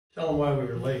Tell them why we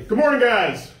were late. Good morning,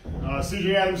 guys.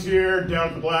 CJ Adams here, down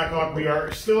at the Blackhawk. We are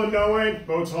still in Noe.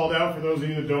 Boat's hauled out, for those of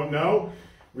you that don't know.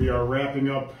 We are wrapping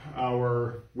up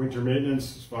our winter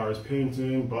maintenance as far as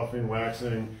painting, buffing,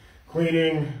 waxing,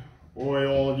 cleaning,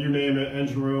 oil, you name it,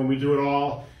 engine room. We do it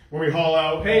all. When we haul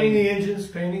out... Painting the engines.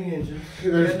 Getting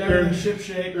everything ship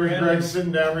shape. There's Greg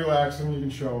sitting down, relaxing. You can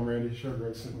show him, Randy. Show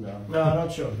Greg sitting down. No,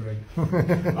 don't show Greg.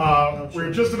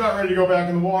 We're just about ready to go back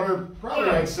in the water. Probably,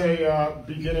 I'd say,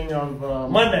 beginning of...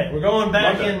 Monday. We're going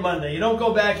back in Monday. You don't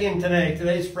go back in today.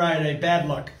 Today's Friday. Bad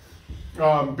luck.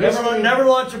 Never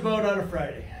launch a boat on a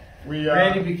Friday.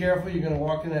 Randy, be careful. You're going to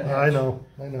walk in that house. I know.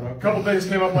 A couple things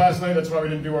came up last night. That's why we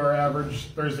didn't do our average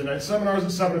Thursday night seminars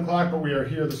at 7 o'clock, but we are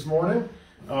here this morning.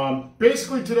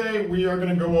 Basically today we are going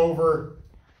to go over,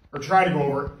 or try to go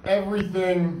over,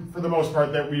 everything for the most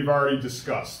part that we've already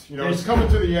discussed. You know, it's coming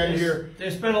to the end here.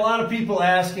 There's been a lot of people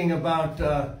asking about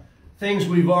topics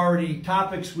we've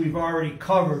already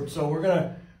covered, so we're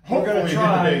gonna try. Hit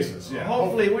the bases, yeah.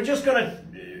 Hopefully, we're just gonna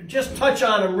touch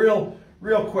on them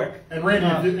real quick. And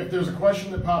Randy, if there's a question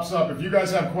that pops up, if you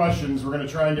guys have questions, we're going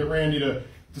to try and get Randy to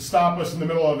stop us in the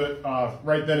middle of it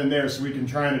right then and there, so we can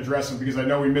try and address them, because I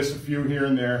know we miss a few here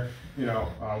and there. You know,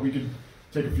 we could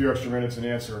take a few extra minutes and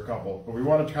answer a couple, but we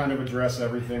want to kind of address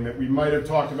everything that we might have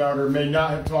talked about or may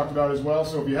not have talked about as well.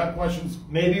 So if you have questions,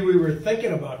 maybe we were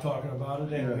thinking about talking about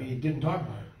it and we didn't talk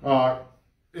about it.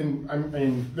 I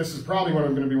mean, this is probably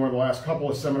going to be one of the last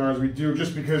couple of seminars we do,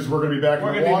 just because we're going to be back in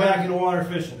the water. We're going to be back in the water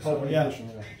fishing. So,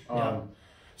 yeah.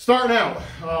 Starting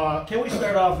out. Can we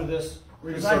start off with this?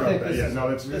 We can start off that.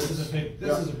 This is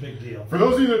a big deal. For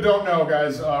those of you that don't know,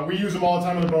 guys, we use them all the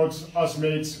time on the boats, us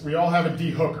mates. We all have a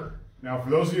de-hooker. Now, for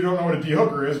those of you who don't know what a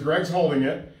de-hooker is, Greg's holding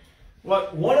it. Well,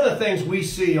 one of the things we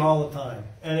see all the time,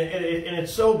 and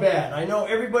it's so bad. I know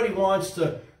everybody wants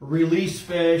to release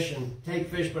fish and take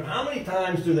fish, but how many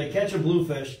times do they catch a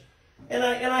bluefish? And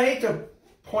I hate to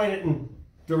point it in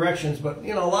directions, but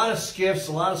you know, a lot of skiffs,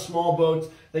 a lot of small boats,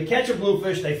 they catch a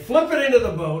bluefish, they flip it into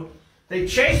the boat, they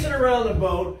chase it around the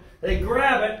boat, they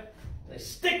grab it, they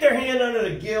stick their hand under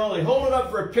the gill, they hold it up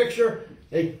for a picture,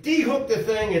 they de-hook the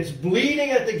thing, it's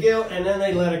bleeding at the gill, and then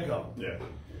they let it go. Yeah.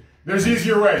 There's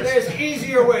easier ways. There's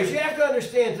easier ways. You have to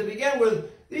understand, to begin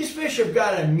with, these fish have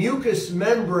got a mucous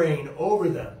membrane over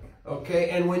them,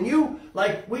 okay? And when you,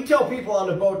 like we tell people on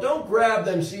the boat, don't grab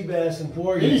them sea bass and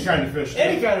porgies. Any kind of fish.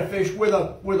 Any kind of fish with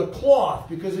a cloth,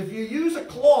 because if you use a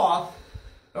cloth,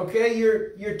 okay,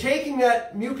 you're taking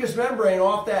that mucous membrane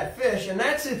off that fish, and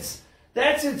that's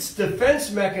its defense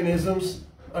mechanisms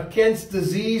against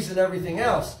disease and everything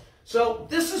else. So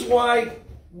this is why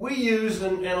we use,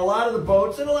 and a lot of the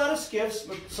boats, and a lot of skiffs,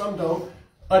 but some don't,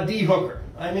 a de-hooker.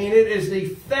 I mean, it is the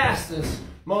fastest,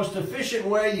 most efficient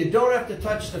way. You don't have to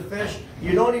touch the fish.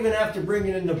 You don't even have to bring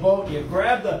it in the boat. You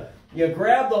grab the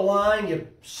line, you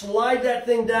slide that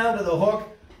thing down to the hook,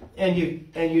 and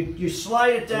you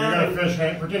slide it down.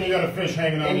 Pretend you got a fish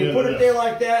hanging on. And you put it there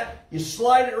like that. You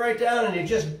slide it right down, and you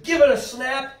just give it a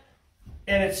snap,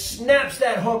 and it snaps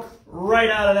that hook right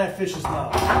out of that fish's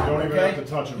mouth. You don't even have to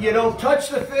touch them. You don't touch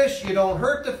the fish. You don't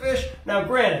hurt the fish. Now,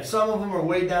 granted, some of them are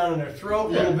way down in their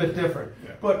throat, a little bit different.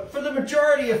 Yeah. But for the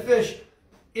majority of fish,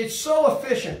 it's so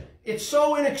efficient. It's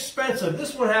so inexpensive.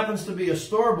 This one happens to be a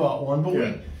store-bought one, but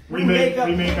we make up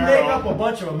a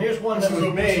bunch of them. Here's one that was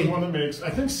made. This is one that makes. I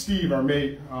think Steve, our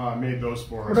mate, made those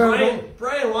for us.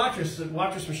 Brian Watrous at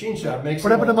Watrous Machine Shop makes.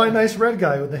 What happened to my nice red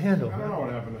guy with the handle? I don't know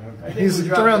what happened to him. He's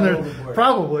around there.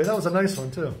 Probably. That was a nice one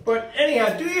too. But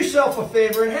anyhow, do yourself a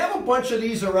favor and have a bunch of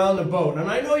these around the boat. And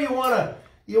I know you want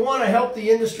to help the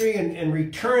industry and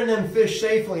return them fish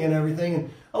safely and everything. And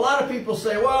a lot of people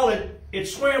say, well, it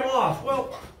swam off.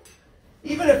 Well,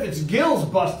 even if its gill's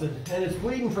busted and it's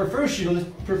bleeding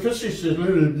profusely,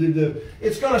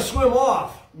 it's going to swim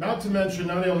off. Not to mention,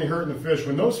 not only hurting the fish,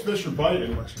 when those fish are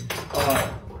biting,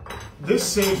 this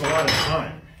saves a lot of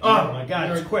time. Oh my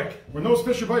God, it's quick. When those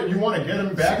fish are biting, you want to get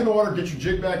them back in the water, get your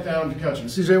jig back down to catch them.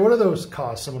 CJ, what do those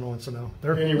cost? Someone wants to know.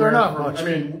 They're not much. I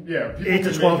mean, yeah, $8 to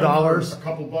 $12. A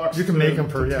couple bucks. You can make them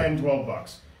for $10,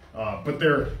 $12. But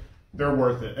they're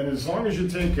worth it. And as long as you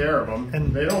take care of them,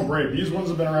 and they don't break. These ones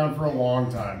have been around for a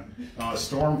long time.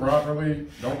 Store them properly.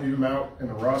 Don't leave them out in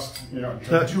the rust. You know,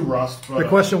 too rust. But, the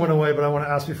question went away, but I want to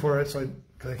ask before it,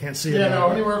 because I can't see it. Yeah, no,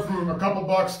 anywhere from a couple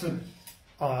bucks to.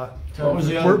 What was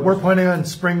the other we're planning on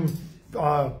spring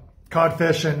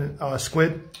codfish and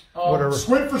squid. Whatever.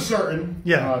 Squid for certain.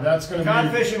 Yeah, that's going to be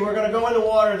codfishing. We're going to go in the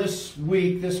water this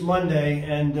week, this Monday,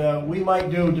 and we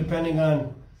might do, depending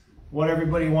on what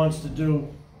everybody wants to do.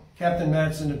 Captain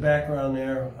Matt's in the background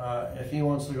there. If he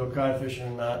wants to go codfishing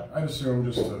or not, I'd assume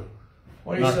just to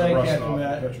What do you knock the say, rust Captain off.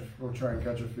 Matt? We'll try and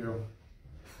catch a few.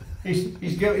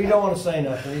 He don't want to say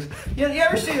nothing. You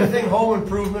ever see the thing Home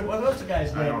Improvement? What's the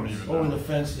guy's I don't name? even Over know. the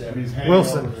fence there. He's hanging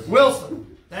Wilson. over this-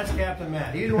 Wilson. That's Captain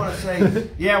Matt. He didn't want to say,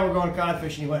 yeah, we're going cod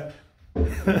fishing. He went,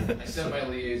 I sent my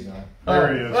liaison.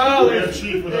 There he is. Oh, We have there's-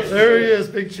 Chief with us. There he is,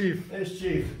 Big Chief. there's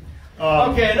Chief.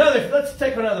 Um, Okay, let's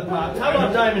take another pop. How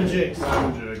about diamond jigs?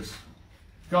 Diamond jigs.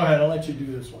 Go ahead, I'll let you do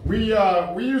this one.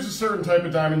 We use a certain type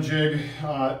of diamond jig.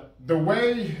 The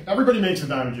way everybody makes a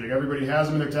diamond jig, everybody has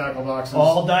them in their tackle boxes.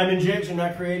 All diamond jigs are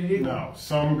not created equal? No,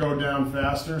 some go down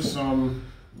faster, some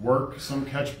work, some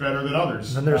catch better than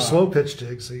others. And there's slow pitch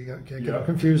jigs, so you can't get yeah.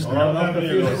 confused Oh, there. Don't Not many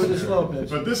of confuse it those. with the slow pitch.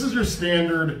 But this is your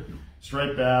standard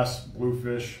striped bass,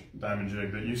 bluefish diamond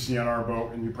jig that you see on our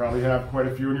boat, and you probably have quite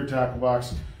a few in your tackle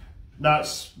box. Not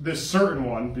this certain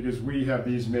one, because we have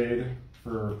these made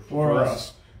for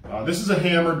us. This is a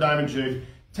hammered diamond jig,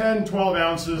 10, 12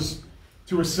 ounces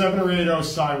to a 7 or 8/0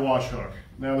 Siwash hook.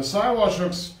 Now the Siwash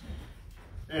hooks,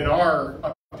 in our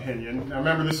opinion, now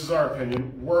remember this is our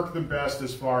opinion, work the best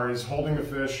as far as holding the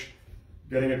fish,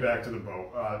 getting it back to the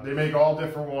boat. They make all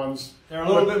different ones. They're a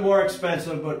little bit more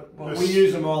expensive, but we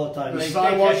use them all the time. They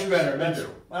catch better.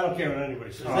 I don't care what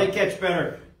anybody says. They catch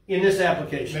better in this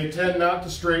application. They tend not to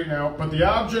straighten out, but the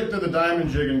object of the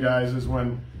diamond jigging, guys, is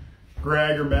when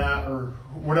Greg or Matt or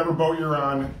whatever boat you're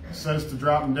on says to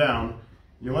drop them down,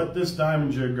 you let this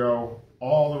diamond jig go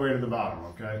all the way to the bottom,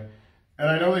 okay? And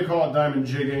I know they call it diamond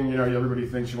jigging, you know, everybody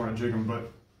thinks you want to jig them,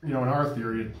 but, you know, in our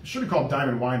theory, it should be called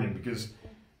diamond winding because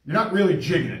you're not really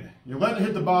jigging it. You let it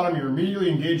hit the bottom, you're immediately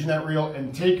engaging that reel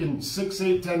and taking 6,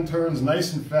 8, 10 turns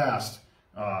nice and fast,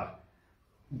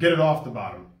 get it off the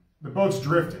bottom. The boat's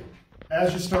drifting.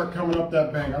 As you start coming up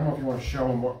that bank, I don't know if you want to show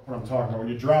them what I'm talking about. When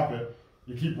you drop it,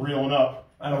 you keep reeling up.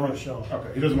 I don't want to show them.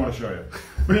 Okay, he doesn't want to show you.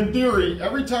 But in theory,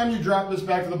 every time you drop this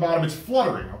back to the bottom, it's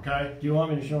fluttering, okay? Do you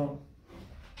want me to show them?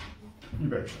 You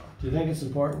better show him. Do you think it's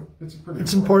important?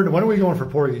 It's important. When are we going for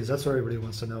porgies? That's what everybody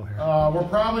wants to know here. We're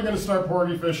probably going to start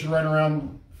porgy fishing right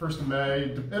around 1st of May.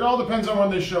 It all depends on when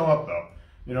they show up, though.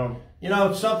 You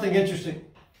know, Something interesting.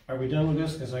 Are we done with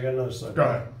this? Because I got another subject. Go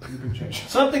ahead. You can change it.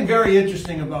 Something very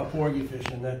interesting about porgy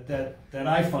fishing that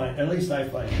I find, at least I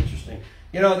find interesting.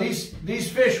 You know, these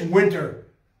fish winter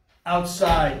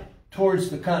outside towards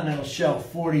the continental shelf,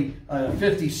 40,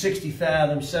 50, 60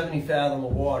 fathom, 70 fathom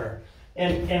of water.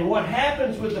 And what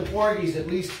happens with the porgies, at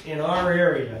least in our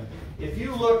area, if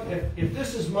you look, if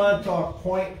this is Montauk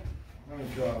Point, let me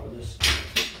draw with this.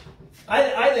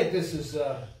 I think this is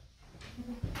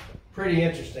pretty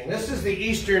interesting. This is the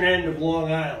eastern end of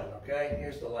Long Island, okay?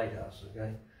 Here's the lighthouse,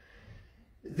 okay?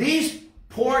 These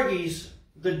porgies,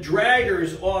 the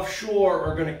draggers offshore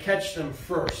are going to catch them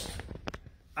first.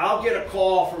 I'll get a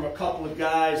call from a couple of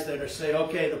guys that are saying,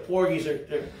 okay, the porgies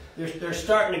they're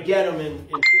starting to get them in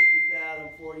 50 fathom,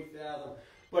 40 fathom.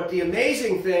 But the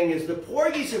amazing thing is the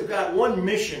porgies have got one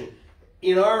mission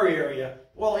in our area,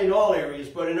 well, in all areas,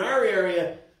 but in our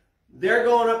area, they're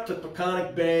going up to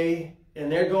Peconic Bay and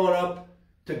they're going up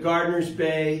to Gardner's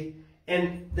Bay,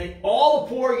 and all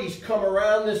the porgies come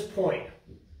around this point,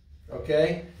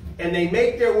 okay, and they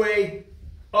make their way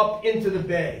up into the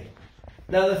bay.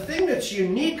 Now, the thing that's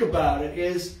unique about it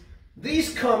is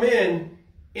these come in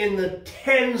the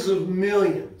tens of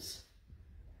millions.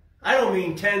 I don't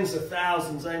mean tens of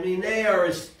thousands. I mean, they are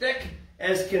as thick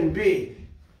as can be.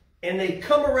 And they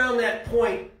come around that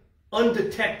point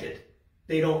undetected.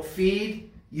 They don't feed.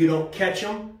 You don't catch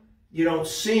them. You don't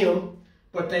see them.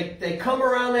 But they come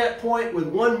around that point with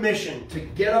one mission, to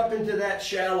get up into that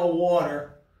shallow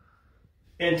water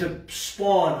and to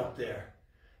spawn up there.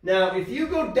 Now, if you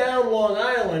go down Long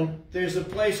Island, there's a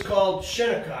place called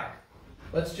Shinnecock.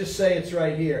 Let's just say it's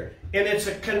right here. And it's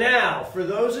a canal. For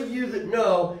those of you that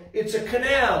know, it's a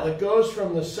canal that goes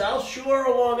from the south shore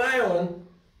of Long Island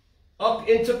up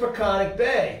into Peconic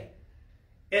Bay.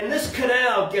 And this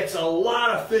canal gets a lot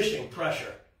of fishing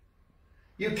pressure.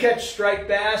 You catch striped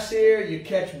bass here, you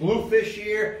catch bluefish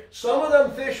here. Some of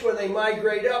them fish, when they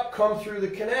migrate up, come through the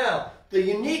canal. The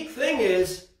unique thing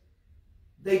is,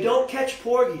 they don't catch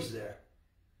porgies there.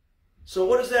 So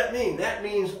what does that mean? That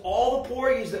means all the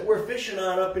porgies that we're fishing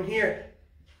on up in here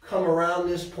come around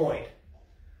this point.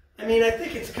 I mean, I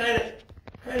think it's kind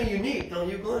of unique, don't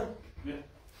you, Glenn?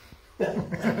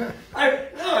 Yeah.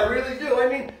 I really do. I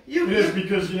mean, It is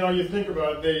because, you think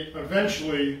about it, they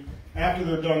eventually, after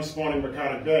they're done spawning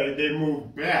Peconic Bay, they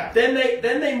move back. Then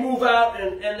they move out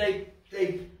and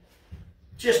they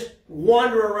just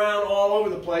wander around all over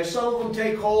the place. Some of them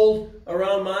take hold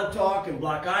around Montauk and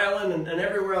Block Island and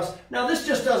everywhere else. Now, this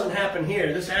just doesn't happen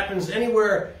here. This happens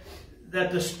anywhere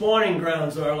that the spawning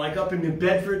grounds are, like up in New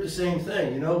Bedford, the same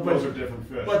thing, you know. But those are different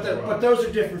fish. but those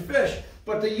are different fish.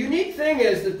 But the unique thing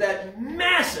is that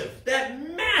massive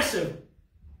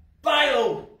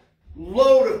bio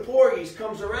load of porgies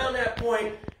comes around that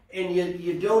point, and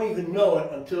you don't even know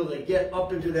it until they get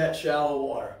up into that shallow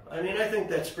water. I mean, I think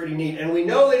that's pretty neat. And we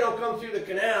know they don't come through the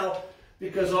canal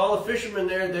because all the fishermen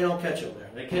there, they don't catch them there.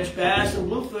 They catch bass and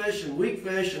bluefish and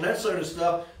weakfish and that sort of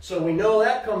stuff. So we know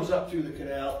that comes up through the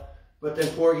canal, but then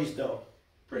porgies don't.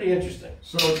 Pretty interesting.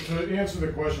 So to answer the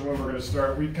question when we're going to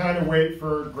start, we kind of wait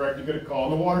for Greg to get a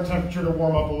call and the water temperature to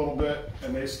warm up a little bit,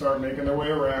 and they start making their way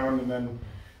around, and then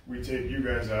we take you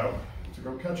guys out to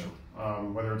go catch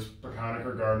them, whether it's Peconic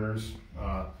or Gardners.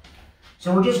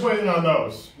 So we're just waiting on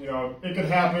those. You know, it could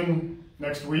happen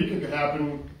next week. It could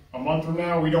happen a month from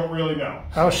now. We don't really know.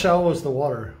 How shallow is the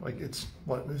water? Like it's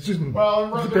what? It's just it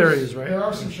berries, right? There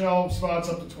are some shallow spots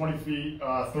up to 20 feet,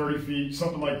 30 feet,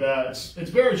 something like that. It's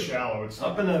very shallow. It's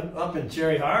up in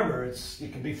Cherry Harbor. You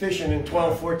can be fishing in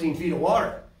 12, 14 feet of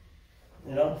water.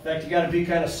 You know, in fact, you got to be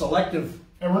kind of selective.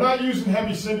 And we're not using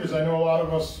heavy sinkers. I know a lot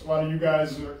of you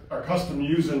guys are accustomed to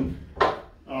using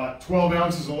 12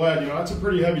 ounces of lead. You know, that's a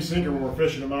pretty heavy sinker when we're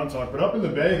fishing in Montauk. But up in the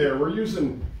bay there, we're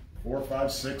using 4,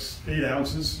 5, 6, 8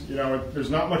 ounces. You know, there's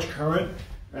not much current,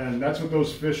 and that's what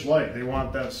those fish like. They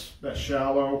want that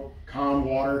shallow, calm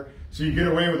water, so you get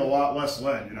away with a lot less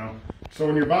lead, you know. So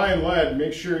when you're buying lead,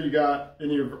 make sure you got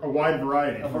a wide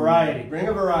variety. Bring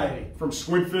a variety. From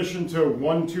squid fishing to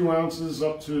 1, 2 ounces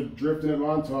up to drifting at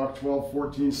Montauk, 12,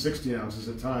 14, 16 ounces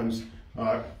at times.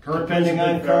 Depending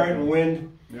on current and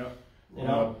wind. Yeah. You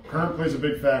know, current plays a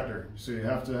big factor, so you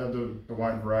have to have the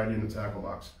wide variety in the tackle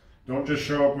box. Don't just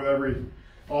show up with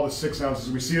all the 6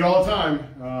 ounces. We see it all the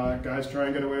time. Guys try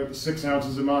and get away with the 6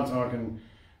 ounces in Montauk, and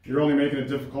you're only making it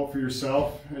difficult for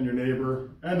yourself and your neighbor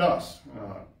and us,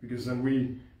 because then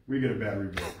we get a bad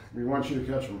review. We want you to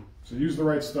catch them, so use the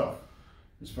right stuff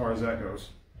as far as that goes.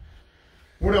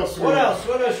 What else? What else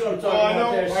you want to talk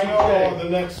about there? I know the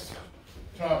next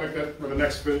topic or the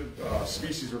next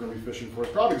species we're going to be fishing for is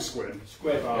probably the squid.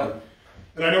 Yep.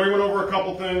 And I know we went over a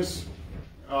couple things.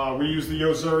 We use the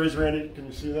Yozuris, Randy. Can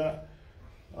you see that?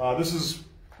 This is,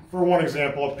 for one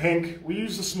example, a pink. We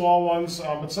use the small ones,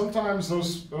 but sometimes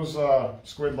those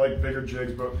squid like bigger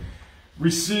jigs. But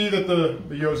we see that the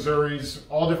Yozuris,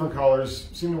 all different colors,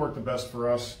 seem to work the best for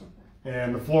us.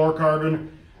 And the fluorocarbon,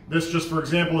 this just for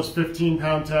example is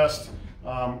 15-pound test.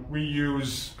 We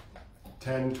use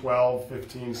 10, 12,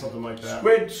 15, something like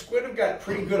that. Squid have got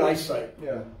pretty good eyesight.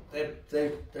 Yeah.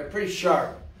 They're pretty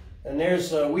sharp. And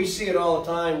we see it all the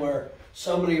time where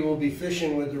somebody will be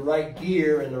fishing with the right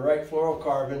gear and the right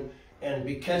fluorocarbon and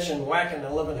be whacking the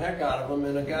living heck out of them,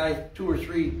 and a guy 2 or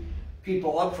 3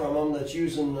 people up from him that's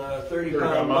using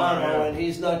 30-pound mono, and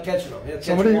he's not catching them. He'll catch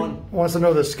Somebody one. wants to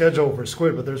know the schedule for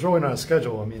squid, but there's really not a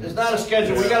schedule. I mean, there's not a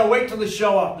schedule. We got to wait till they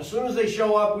show up. As soon as they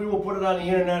show up, we will put it on the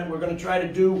internet. We're going to try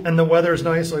to do. And the weather's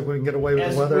nice, like we can get away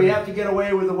with the weather. We have to get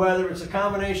away with the weather. It's a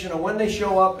combination of when they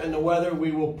show up and the weather.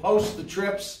 We will post the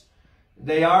trips.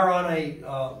 They are on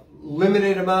a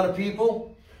limited amount of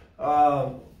people.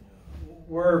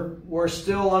 We're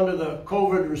still under the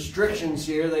COVID restrictions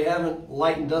here. They haven't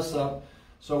lightened us up.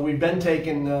 So we've been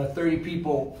taking 30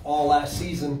 people all last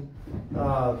season,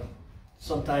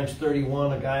 sometimes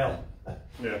 31. A guy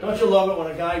Yeah. Don't you love it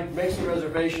when a guy makes a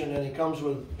reservation and he comes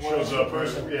with one Shows up,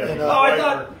 person? yeah. And,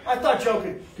 I thought Joe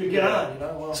could get on. You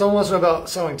know, well, someone wants to know about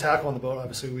selling tackle on the boat.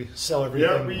 Obviously, we sell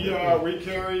everything. Yeah, we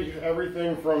carry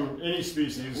everything from any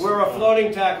species. we're a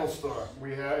floating tackle store.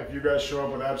 We have, if you guys show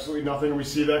up with absolutely nothing, we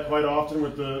see that quite often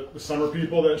with the summer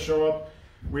people that show up.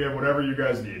 We have whatever you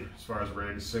guys need as far as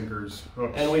rigs, sinkers,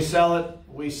 hooks. And we sell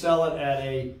it at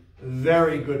a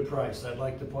very good price. I'd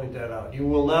like to point that out. You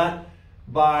will not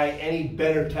buy any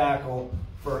better tackle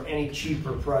for any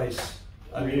cheaper price.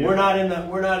 I mean, we're not in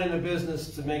the business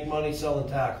to make money selling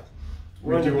tackle.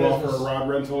 We do offer a rod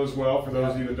rental as well for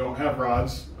those of you that don't have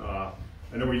rods. I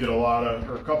know we did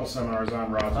a couple seminars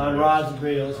on rods. On rods and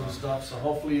reels and stuff, so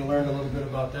hopefully you learned a little bit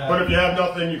about that. But if you have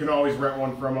nothing, you can always rent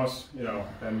one from us, you know,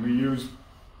 and we use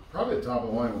probably the top of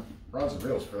the line rods and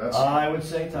reels for that stuff. I would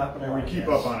say top of the line. And we keep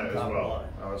up on it as well,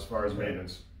 as far as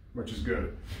maintenance, which is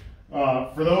good.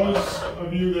 For those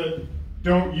of you that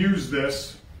don't use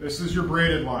this is your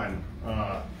braided line.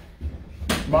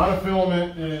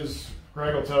 Monofilament is,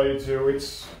 Greg will tell you too,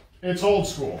 it's old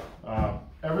school.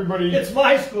 It's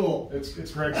my school.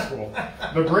 It's Greg's school.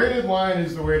 The braided line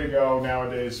is the way to go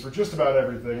nowadays for just about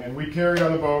everything. And we carry it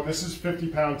on the boat. This is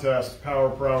 50-pound test, Power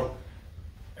Pro.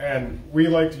 And we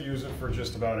like to use it for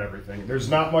just about everything. There's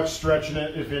not much stretch in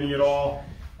it, if any at all.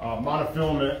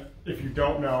 Monofilament if you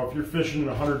don't know, if you're fishing in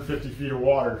 150 feet of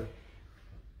water,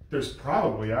 there's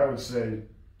probably, I would say,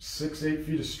 6-8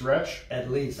 feet of stretch.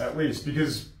 At least.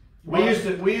 Because We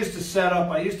used to set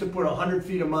up, I used to put 100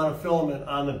 feet of monofilament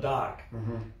on the dock.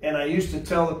 And I used to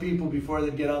tell the people before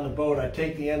they'd get on the boat, I'd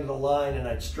take the end of the line and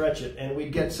I'd stretch it, and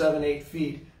we'd get 7-8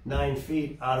 feet, 9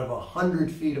 feet out of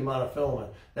 100 feet of monofilament.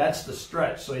 That's the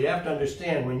stretch. So you have to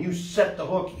understand, when you set the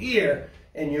hook here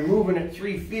and you're moving it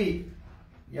 3 feet,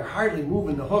 you're hardly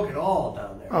moving the hook at all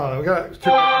down there. We got 2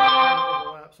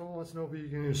 overlap. Someone wants to know if you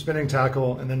can use spinning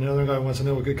tackle, and then the other guy wants to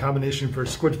know a good combination for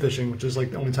squid fishing, which is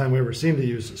like the only time we ever seem to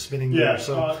use spinning gear.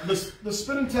 So the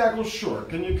spinning tackle, sure.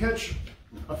 Can you catch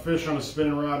a fish on a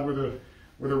spinning rod with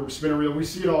a spinner reel? We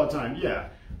see it all the time. Yeah.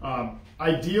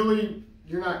 Ideally,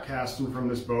 you're not casting from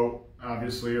this boat,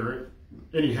 obviously, or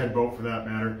any head boat for that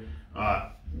matter.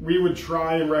 We would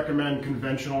try and recommend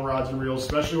conventional rods and reels,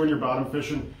 especially when you're bottom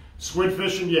fishing. Squid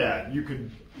fishing, yeah, you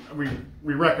could.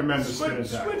 We recommend the spinning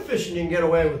tackle. Squid fishing, you can get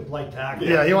away with light tackle.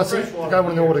 yeah, he wants to. The guy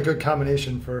want to know what a good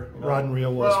combination for rod and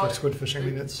reel was for squid fishing. I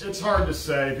mean, it's hard to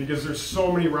say because there's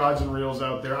so many rods and reels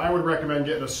out there. I would recommend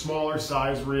getting a smaller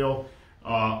size reel,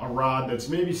 a rod that's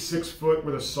maybe 6 foot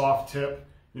with a soft tip.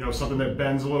 You know, something that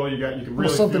bends a little. You can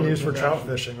really something used for trout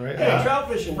fishing, right? Yeah, trout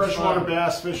fishing, freshwater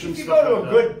bass fishing. If you go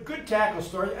to a good tackle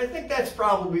store, I think that's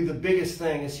probably the biggest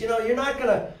thing. Is you're not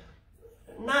gonna.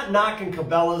 Not knocking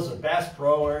Cabela's or Bass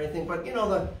Pro or anything, but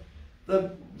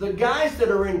the guys that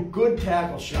are in good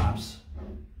tackle shops,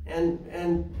 and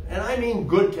I mean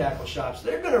good tackle shops,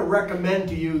 they're going to recommend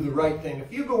to you the right thing.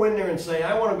 If you go in there and say,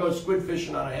 I want to go squid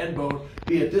fishing on a head boat,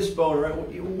 be it this boat or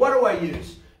what do I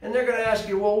use? And they're going to ask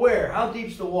you, well, where? How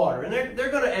deep's the water? And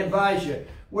they're going to advise you.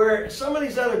 Where some of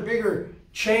these other bigger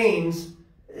chains,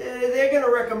 they're going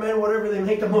to recommend whatever they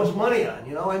make the most money on.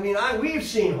 I mean, we've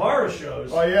seen horror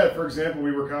shows. Oh yeah, for example,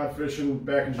 we were cod fishing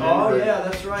back in January. Oh yeah,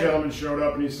 that's right. A gentleman showed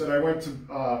up and he said, I went to,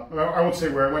 I won't say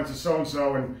where, I went to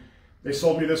so-and-so and they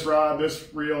sold me this rod, this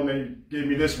reel, and they gave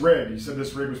me this rig. He said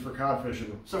this rig was for cod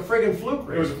fishing. It's a friggin' fluke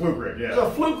rig. It was a fluke rig, yeah. It's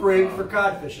a fluke rig for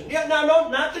cod fishing. Yeah, no,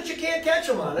 not that you can't catch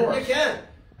them on it. You can.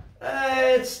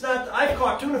 It's not, I've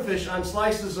caught tuna fish on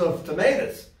slices of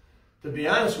tomatoes, to be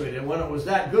honest with you, when it was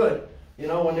that good.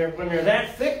 When they're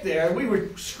that thick there, we were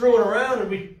screwing around and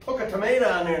we'd hook a tomato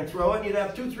on there and throw it, and you'd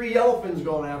have 2-3 yellowfins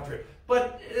going after it.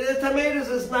 But the tomatoes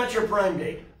is not your prime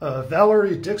date.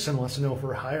 Valerie Dixon wants to know if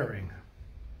we're hiring.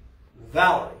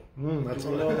 Valerie. That's Do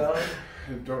you know Valerie?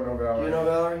 I don't know Valerie. Do you know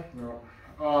Valerie?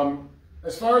 No.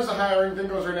 As far as the hiring thing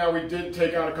goes right now, we did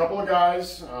take on a couple of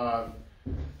guys. A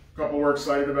couple we're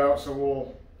excited about,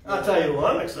 so I'll tell you who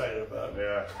I'm excited about.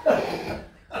 Yeah.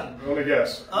 Let me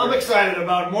guess. I'm excited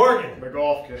about Morgan. The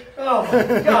golf kid. Oh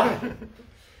my God.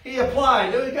 He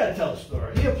applied. You got to tell the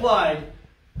story. He applied,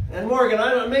 and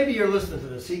Morgan, maybe you're listening to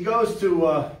this. He goes to,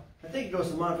 I think he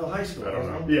goes to Montville High School. I don't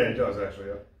know. Yeah, he does actually.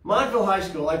 Yeah. Montville High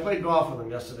School. I played golf with him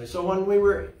yesterday. So when we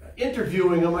were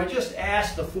interviewing him, I just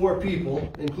asked the 4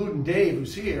 people, including Dave,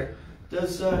 who's here,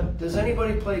 does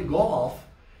anybody play golf?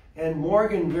 And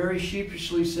Morgan very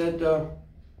sheepishly said,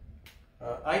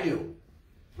 I do.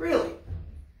 Really?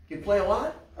 You play a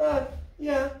lot?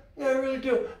 Yeah, I really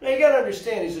do. Now you got to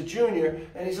understand, he's a junior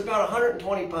and he's about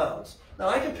 120 pounds. Now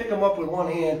I can pick him up with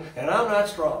one hand, and I'm not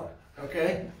strong.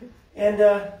 Okay? And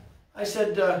I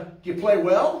said, do you play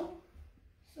well?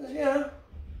 He says, yeah.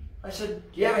 I said,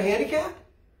 do you have a handicap?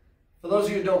 For those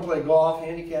of you who don't play golf,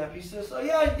 handicap. He says, oh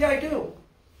yeah, I do.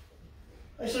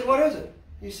 I said, what is it?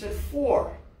 He said,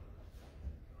 4.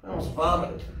 I almost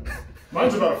vomited.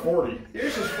 Mine's about a 40.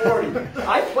 Yours is 40.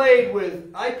 I played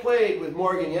with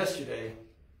Morgan yesterday,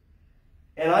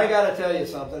 and I got to tell you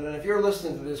something. And if you're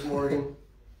listening to this, Morgan,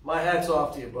 my hat's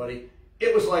off to you, buddy.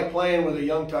 It was like playing with a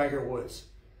young Tiger Woods.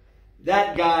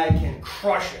 That guy can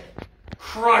crush it,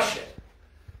 crush it.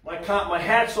 My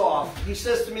hat's off. He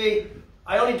says to me,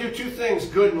 I only do 2 things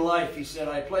good in life. He said,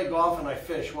 I play golf and I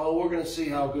fish. Well, we're going to see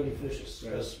how good he fishes,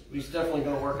 because he's definitely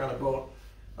going to work on a boat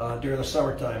during the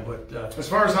summertime. But as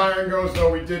far as hiring goes,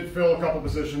 though, we did fill a couple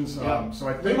positions. Yeah. So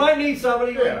I think we might need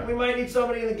somebody. Yeah. We might need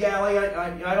somebody in the galley.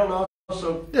 I don't know.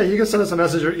 So yeah, you can send us a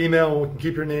message or email, and we can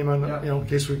keep your name on, in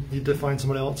case we need to find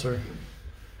someone else. Or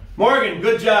Morgan,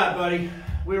 good job, buddy.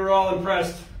 We were all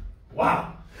impressed.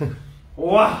 Wow,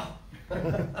 wow.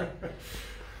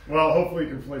 Well, hopefully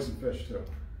you can fillet some fish too.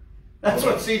 That's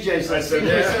what CJ said. I said, CJ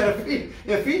yeah. said,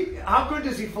 if he, how good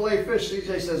does he fillet fish?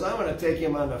 CJ says, I'm going to take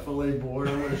him on the fillet board.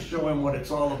 I'm going to show him what it's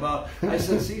all about. I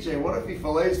said, CJ, what if he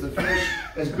fillets the fish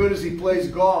as good as he plays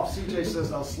golf? CJ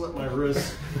says, I'll slit my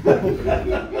wrists. No,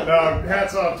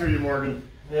 hats off to you, Morgan.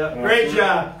 Yeah,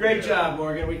 great job,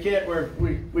 Morgan.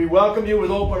 We welcome you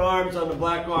with open arms on the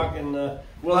Blackhawk, and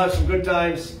we'll have some good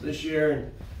times this year,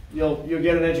 and you'll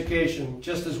get an education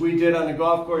just as we did on the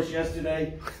golf course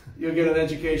yesterday. You'll get an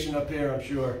education up here, I'm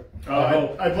sure.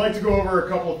 I'd like to go over a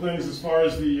couple of things as far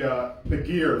as the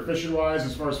gear, fishing wise,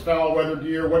 as far as foul weather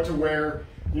gear, what to wear.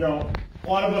 You know, a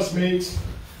lot of us mates,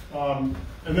 and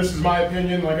this is my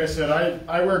opinion. Like I said,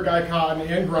 I wear Guy Cotton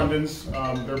and Grundens.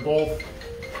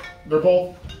 They're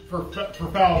both for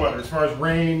foul weather, as far as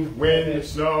rain, wind,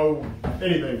 snow,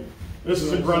 anything. This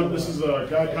is a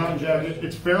Guy Cotton jacket.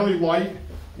 It's fairly light.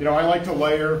 You know, I like to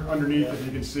layer underneath, if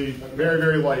you can see. Very,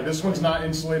 very light. This one's not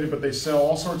insulated, but they sell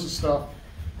all sorts of stuff.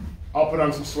 I'll put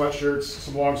on some sweatshirts,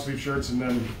 some long sleeve shirts, and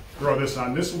then throw this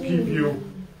on. This will keep you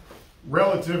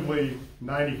relatively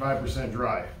 95%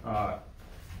 dry.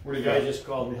 What do you got? The guy just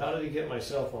called me. How did he get my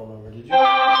cell phone number? Did you?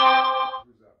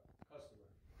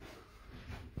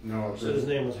 No, Said his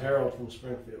name was Harold from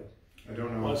Springfield. I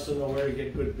don't know. Wants to know where to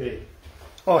get good bait.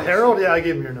 Oh, Harold? Yeah, I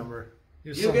gave him your number.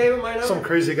 You gave him my number? Some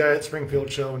crazy guy at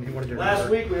Springfield show, and he wanted your number. Last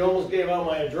week we almost gave out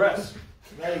my address.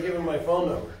 Now you give him my phone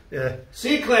number. Yeah.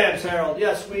 Sea clams, Harold.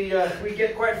 Yes, we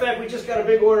get quite. In fact, we just got a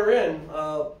big order in.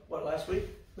 What, last week?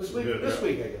 This week? This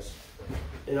week, I guess.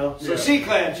 You know. So sea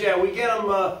clams. Yeah, we get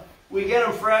them. We get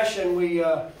them fresh, and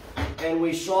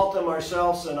we salt them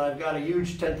ourselves. And I've got a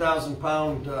huge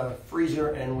 10,000-pound freezer,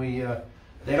 and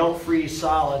they don't freeze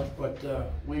solid, but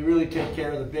we really take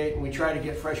care of the bait, and we try to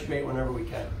get fresh bait whenever we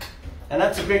can. And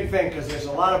that's a big thing, because there's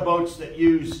a lot of boats that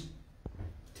use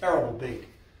terrible bait.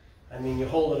 I mean, you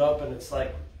hold it up and it's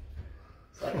like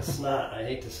a snot. I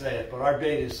hate to say it, but our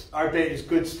bait is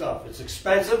good stuff. It's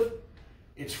expensive.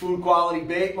 It's food quality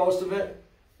bait, most of it,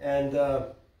 and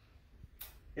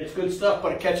it's good stuff.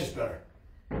 But it catches better.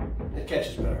 It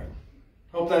catches better.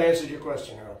 Hope that answered your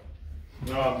question,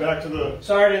 Harold. Back to the.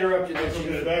 Sorry to interrupt you.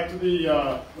 Okay, back to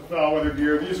the foul weather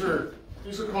gear. These are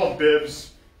called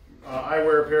bibs. I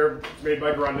wear a pair made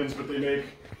by Grundens, but they make.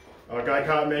 Guy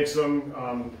Cotton makes them,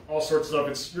 all sorts of stuff.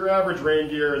 It's your average rain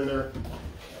gear, and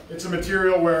it's a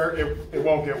material where it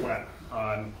won't get wet.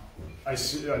 I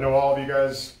know all of you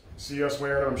guys see us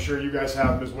wearing them. I'm sure you guys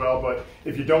have them as well. But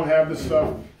if you don't have this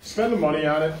stuff, spend the money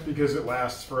on it because it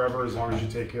lasts forever as long as you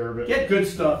take care of it. Get good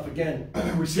stuff again.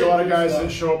 We see a lot of guys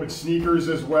that show up in sneakers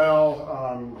as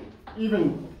well.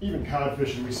 Even cod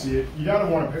fishing, we see it. You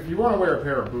if you want to wear a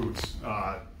pair of boots,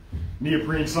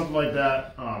 neoprene, something like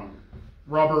that.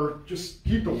 Rubber, just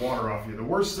keep the water off you. The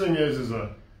worst thing is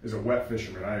a wet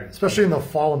fisherman. Especially in the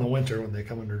fall and the winter when they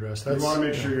come underdressed. You want to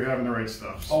make sure you're having the right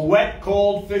stuff. A wet,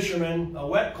 cold fisherman, a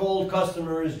wet, cold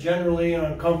customer is generally an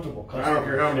uncomfortable customer. I don't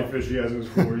care how many fish he has in his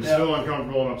cooler. He's still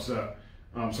uncomfortable and upset.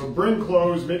 So bring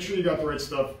clothes. Make sure you got the right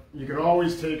stuff. You can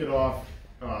always take it off.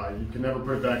 You can never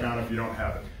put it back on if you don't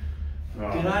have it.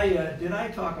 Did I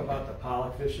talk about the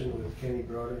pollock fishing with Kenny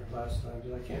Broder last time?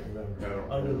 I can't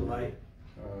remember. Under the light.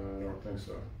 I don't think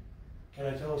so. Can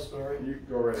I tell a story? You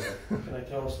go right ahead. Can I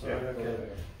tell a story?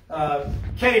 Yeah, okay.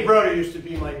 Kenny Broder used to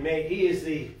be my mate. He is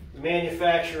the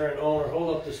manufacturer and owner.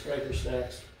 Hold up the Striper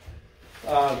Snacks.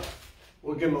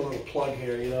 We'll give him a little plug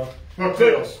here, you know.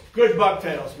 Bucktails. Good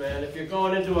bucktails, man. If you're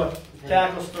going into a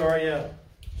tackle store, yeah.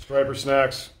 Striper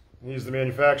Snacks. He's the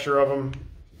manufacturer of them.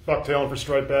 Bucktailing for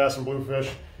striped bass and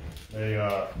bluefish.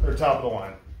 They're top of the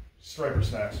line. Striper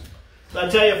Snacks.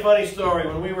 I'll tell you a funny story.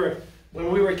 When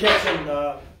we were catching,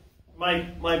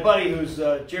 my buddy, who's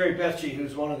Jerry Bethke,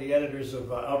 who's one of the editors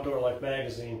of Outdoor Life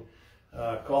magazine,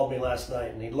 called me last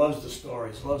night, and he loves the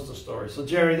stories. Loves the stories. So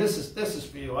Jerry, this is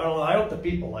for you. I don't know. I hope the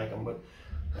people like them, but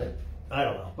I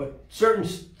don't know. But certain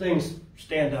things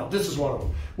stand out. This is one of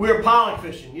them. We were pollock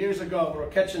fishing years ago. We were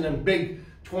catching them big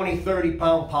 20,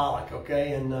 30-pound pollock.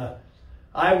 Okay, and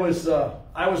I was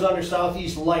under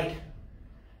Southeast Light.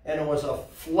 And it was a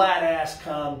flat-ass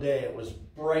calm day. It was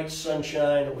bright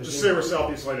sunshine. It was just say where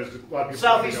Southeast Light is.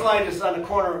 Southeast Light is on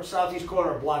the southeast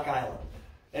corner of Block Island.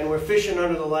 And we're fishing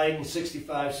under the light in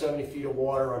 65, 70 feet of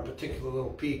water on particular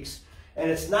little peaks. And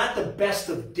it's not the best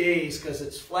of days because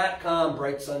it's flat, calm,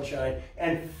 bright sunshine.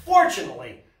 And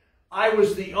fortunately, I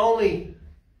was the only,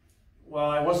 well,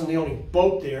 I wasn't the only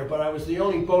boat there, but I was the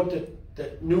only boat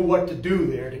that knew what to do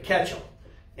there to catch them.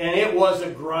 And it was a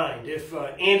grind. If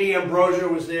Andy Ambrosia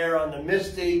was there on the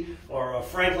Misty or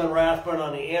Franklin Rathbun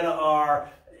on the Anna R,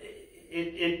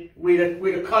 we'd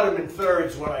have cut him in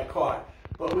thirds what I caught.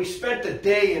 But we spent the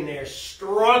day in there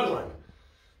struggling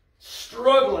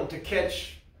to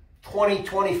catch 20,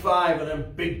 25 of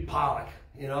them big pollock,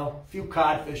 you know, a few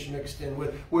codfish mixed in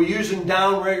with. We're using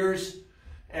downriggers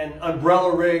and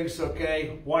umbrella rigs,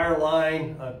 okay, wire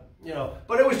line, you know,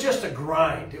 but it was just a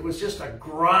grind. It was just a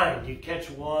grind. You'd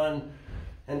catch one,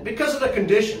 And because of the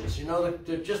conditions, you know,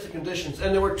 just the conditions.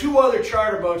 And there were 2 other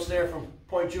charter boats there from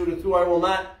Point Judith, who I will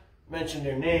not mention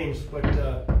their names, but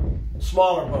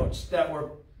smaller boats that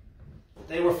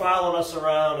they were following us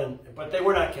around, but they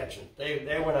were not catching.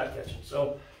 They were not catching.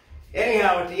 So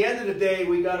anyhow, at the end of the day,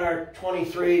 we got our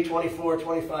 23, 24,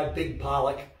 25 big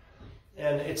pollock.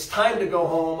 And it's time to go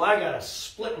home. I got a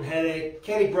splitting headache.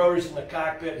 Kenny Broder's in the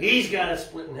cockpit. He's got a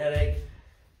splitting headache.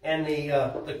 And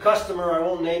the customer, I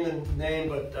won't name the name,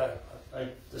 but I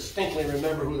distinctly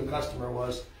remember who the customer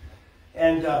was,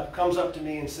 and comes up to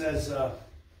me and says,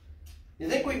 you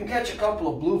think we can catch a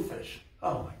couple of bluefish?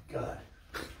 Oh my God.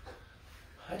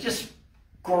 I just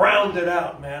ground it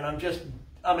out, man.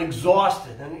 I'm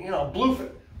exhausted. And, you know,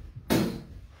 bluefish.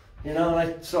 You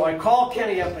know, so I called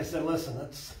Kenny up. I said, listen,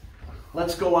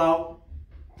 let's go out.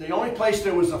 The only place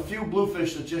there was a few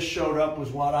bluefish that just showed up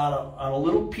was on a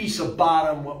little piece of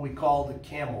bottom, what we call the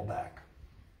Camelback.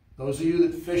 Those of you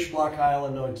that fish Block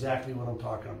Island know exactly what I'm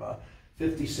talking about.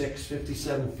 56,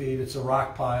 57 feet, it's a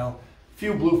rock pile.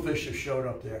 Few bluefish have showed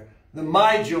up there. The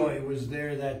My Joy was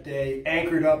there that day,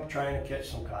 anchored up, trying to catch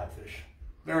some codfish.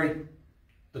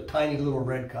 The tiny little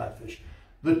red codfish.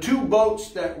 The 2 boats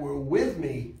that were with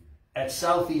me at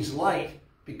Southeast Light,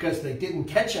 because they didn't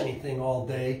catch anything all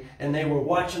day, and they were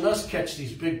watching us catch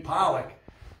these big pollock,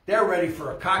 they're ready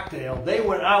for a cocktail. They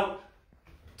went out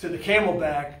to the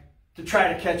Camelback to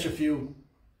try to catch a few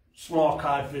small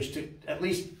codfish to at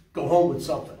least go home with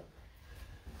something.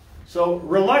 So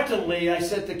reluctantly, I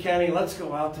said to Kenny, let's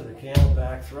go out to the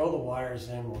Camelback, throw the wires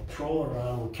in, we'll troll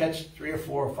around, we'll catch 3 or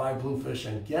 4 or 5 bluefish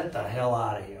and get the hell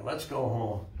out of here. Let's go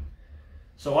home.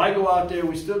 So I go out there,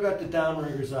 we still got the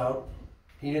downriggers out.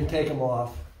 He didn't take them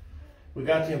off. We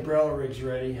got the umbrella rigs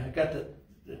ready. I got to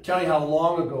tell you how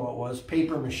long ago it was.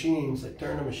 Paper machines. I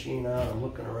turned the machine on. I'm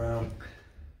looking around.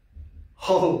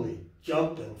 Holy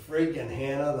jumping friggin'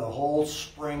 Hannah. The whole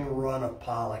spring run of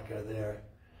pollock are there.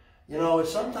 You know,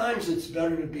 sometimes it's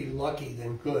better to be lucky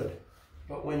than good.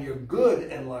 But when you're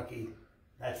good and lucky,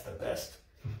 that's the best.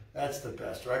 That's the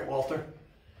best, right, Walter?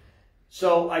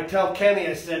 So I tell Kenny,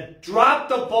 I said, drop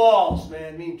the balls,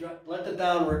 man. Let the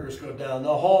downriggers go down.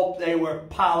 They were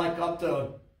pollock up to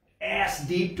ass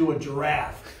deep to a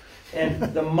giraffe. And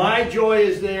the My Joy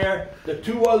is there. The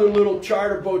 2 other little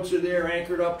charter boats are there,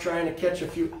 anchored up, trying to catch a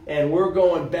few. And we're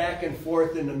going back and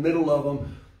forth in the middle of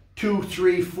them, 2,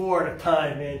 3, 4 at a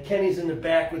time, man. Kenny's in the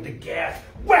back with the gas.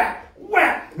 Whack,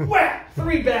 whack, whack.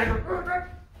 3 bagger.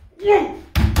 The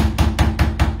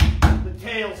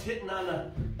tail's hitting on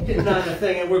the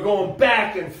thing, and we're going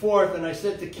back and forth. And I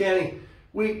said to Kenny,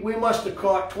 we must have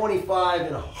caught 25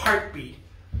 in a heartbeat.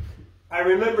 I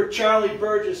remember Charlie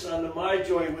Burgess on the My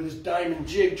Joy with his diamond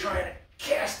jig, trying to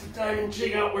cast the diamond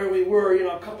jig out where we were, you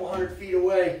know, a couple 100 feet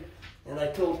away. And I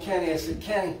told Kenny, I said,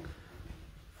 Kenny,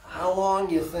 how long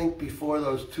do you think before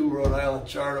those 2 Rhode Island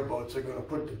charter boats are going to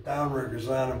put the downriggers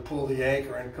on and pull the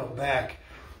anchor and come back,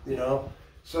 you know?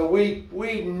 So we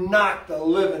knocked the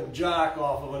living jock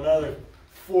off of another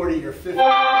 40 or 50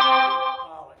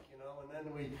 pollock, you know,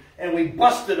 and we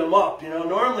busted them up, you know.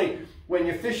 Normally, when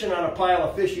you're fishing on a pile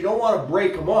of fish, you don't want to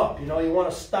break them up, you know. You want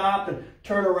to stop and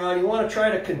turn around. You want to try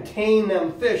to contain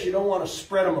them fish. You don't want to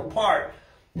spread them apart,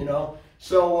 you know.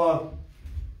 So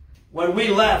when we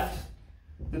left,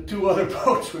 the 2 other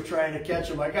boats were trying to catch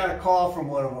them. I got a call from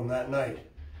one of them that night,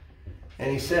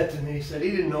 and he said to me, he said,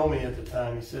 he didn't know me at the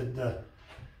time. He said,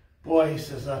 boy, he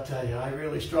says, I'll tell you, I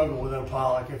really struggle with them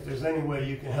pollock. If there's any way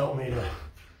you can help me to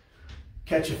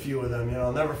catch a few of them, you know,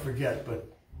 I'll never forget. But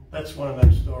that's one of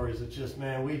them stories. It's just,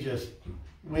 man,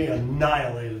 we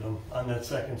annihilated them on that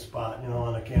second spot, you know,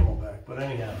 on the Camelback. But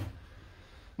anyhow,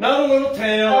 another little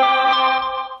tale.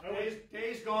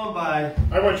 Days gone by.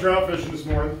 I went trout fishing this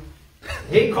morning.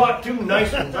 He caught 2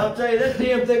 nice ones. I'll tell you, that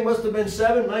damn thing must have been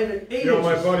 7, 8 inches. You know,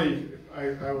 my buddy,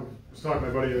 I was talking to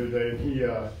my buddy the other day, and he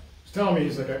was telling me,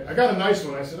 he's like, I got a nice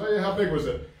one. I said, oh yeah, how big was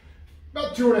it?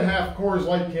 About 2.5 Coors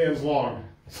Light cans long.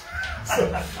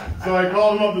 so I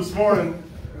called him up this morning.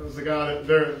 It was the guy that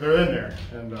they're in there,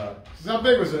 and he says, how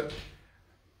big was it?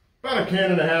 About 1.5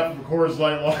 cans of Coors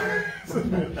Light long.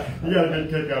 You got a good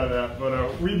kick out of that.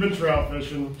 But we've been trout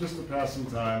fishing just to pass some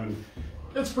time, and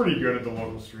it's pretty good at the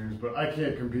local streams, but I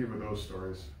can't compete with those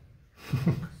stories.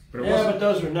 But but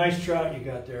those were nice trout you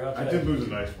got there. I did lose a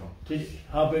nice one.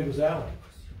 How big was that one?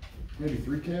 Maybe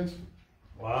 3 cans.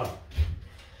 Wow.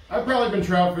 I've probably been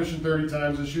trout fishing 30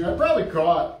 times this year. I probably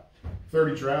caught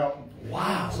 30 trout.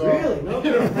 Wow, So, really? No,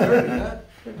 30, huh?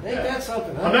 Ain't that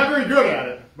something, huh? I'm not very good at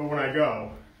it, but when I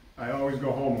go, I always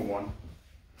go home with one.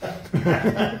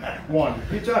 One.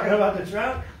 You talking about the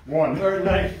trout? One. Very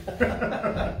nice.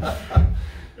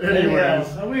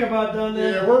 Anyways, are we about done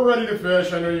there? yeah, we're ready to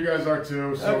fish. I know you guys are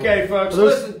too. So. Okay, folks, Are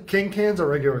those listen. king cans or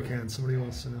regular cans? Somebody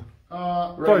wants to know.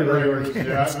 Probably regular regulars,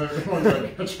 yeah. The ones I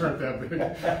catch aren't that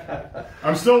big.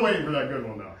 I'm still waiting for that good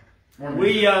one though.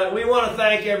 We want to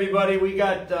thank everybody. We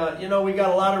got we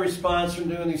got a lot of response from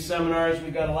doing these seminars.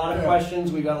 We got a lot of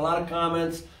questions. We got a lot of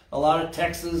comments, a lot of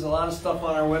texts, a lot of stuff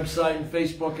on our website and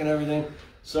Facebook and everything.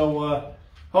 So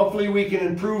hopefully we can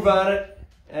improve on it,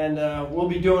 and we'll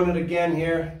be doing it again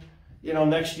here,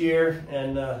 next year,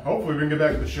 and Hopefully we can get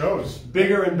back to the shows.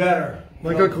 bigger and better.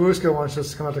 Michael Kaluska wants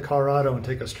us to come out to Colorado and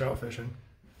take us trout fishing.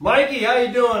 Mikey, how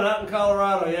you doing out in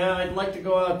Colorado? Yeah, I'd like to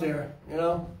go out there.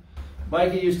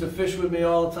 Mikey used to fish with me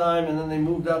all the time, and then they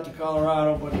moved out to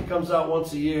Colorado. But he comes out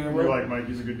once a year. We like Mike.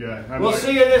 He's a good guy. We'll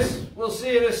see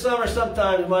you this summer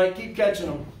sometimes, Mike. Keep catching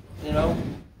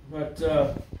them, But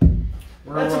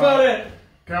that's about it.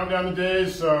 Count down the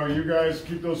days, so you guys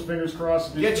keep those fingers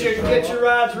crossed. Get your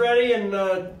rods ready, and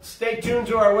stay tuned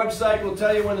to our website. We'll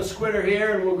tell you when the squid are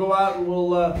here, and we'll go out and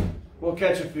we'll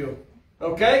catch a few.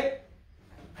 Okay?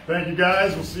 Thank you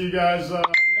guys. We'll see you guys next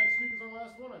week is our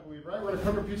last one, I believe, right? We're gonna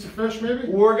cook a piece of fish, maybe.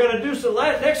 We're gonna do so.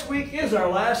 Next week is our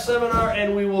last seminar,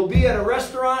 and we will be at a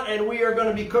restaurant, and we are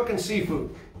gonna be cooking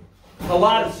seafood, a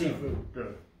lot of seafood.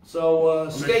 Good. So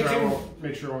stay tuned.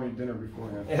 Make sure I won't eat dinner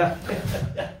beforehand. Yeah.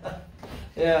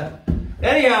 Yeah.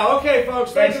 Anyhow, okay,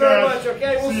 folks. Thank Thanks, you very guys. much.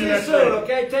 Okay, we'll see you next soon. week.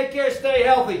 Okay, take care. Stay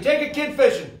healthy. Take a kid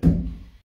fishing.